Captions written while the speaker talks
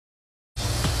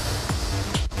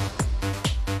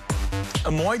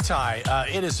Muay Thai,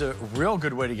 it is a real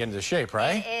good way to get into shape,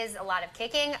 right? It is a lot of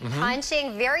kicking,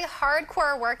 punching, very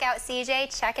hardcore workout,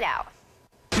 CJ. Check it out.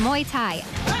 Muay Thai,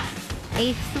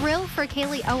 a thrill for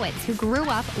Kaylee Owens, who grew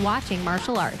up watching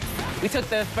martial arts. We took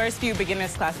the first few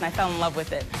beginners class and I fell in love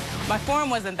with it. My form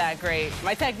wasn't that great,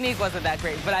 my technique wasn't that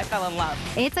great, but I fell in love.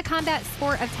 It's a combat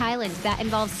sport of Thailand that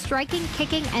involves striking,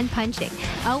 kicking, and punching.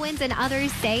 Owens and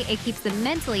others say it keeps them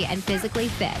mentally and physically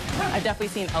fit. I've definitely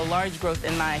seen a large growth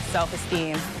in my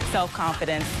self-esteem,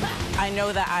 self-confidence. I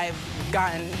know that I've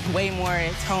gotten way more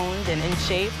toned and in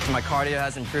shape. My cardio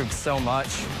has improved so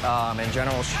much, and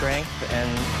general strength, and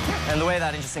the way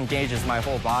that it just engages my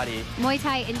whole body. Muay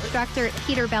Thai instructor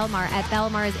Peter Belmar at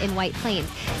Belmars in White Plains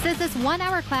says this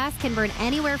one-hour class can burn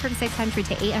anywhere from 600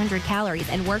 to 800 calories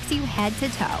and works you head to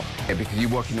toe. Yeah, because you're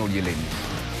working all your limbs.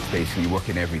 Basically, you're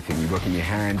working everything. You're working your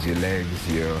hands, your legs,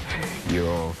 your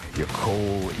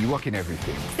core. You're working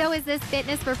everything. So is this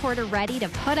fitness reporter ready to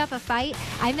put up a fight?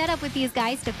 I met up with these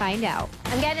guys to find out.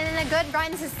 I'm getting in a good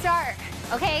run to start.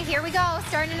 Okay, here we go.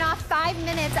 Starting off 5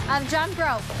 minutes of jump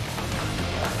rope.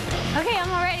 Okay,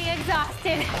 I'm already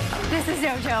exhausted. This is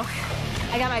no joke.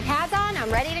 I got my pads on.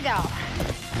 I'm ready to go.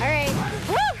 All right.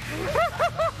 Woo!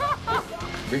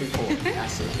 Bring it forward.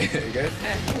 That's it. Good?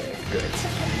 Good.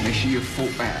 Make sure your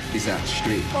foot back is out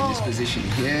straight in this position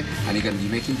here, and you're going to be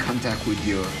making contact with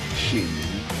your shin.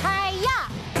 Hi-ya!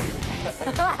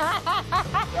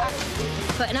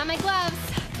 Putting on my gloves.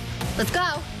 Let's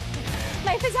go.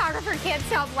 My photographer can't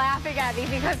stop laughing at me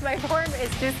because my form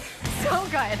is just so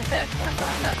good.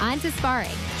 On to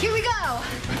sparring. Here we go.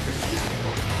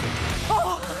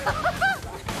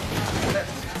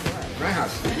 Right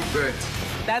house. Good.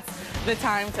 That's the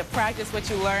time to practice what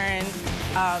you learned,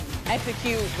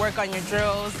 execute, work on your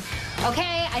drills.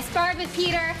 Okay, I sparred with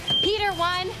Peter. Peter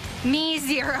won, me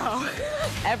 0.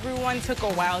 Everyone took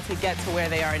a while to get to where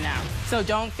they are now. So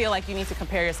don't feel like you need to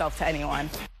compare yourself to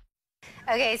anyone.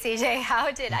 Okay, CJ,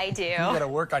 how did I do? You gotta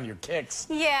work on your kicks.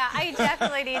 Yeah, I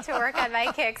definitely need to work on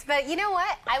my kicks. But you know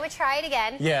what? I would try it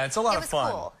again. Yeah, it's a lot of fun.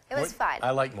 It was cool. It was fun.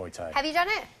 I like Muay Thai. Have you done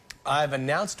it? I've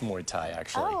announced Muay Thai,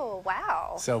 actually. Oh,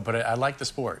 wow. So, but I like the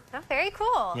sport. Oh, very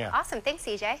cool. Yeah. Awesome. Thanks,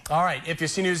 CJ. All right, if you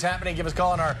see news happening, give us a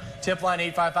call on our tip line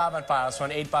 855 on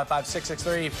FiOS1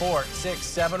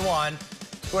 855-663-4671.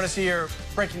 If you want to see your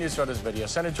breaking news photos video,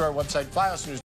 send it to our website, FiOS News.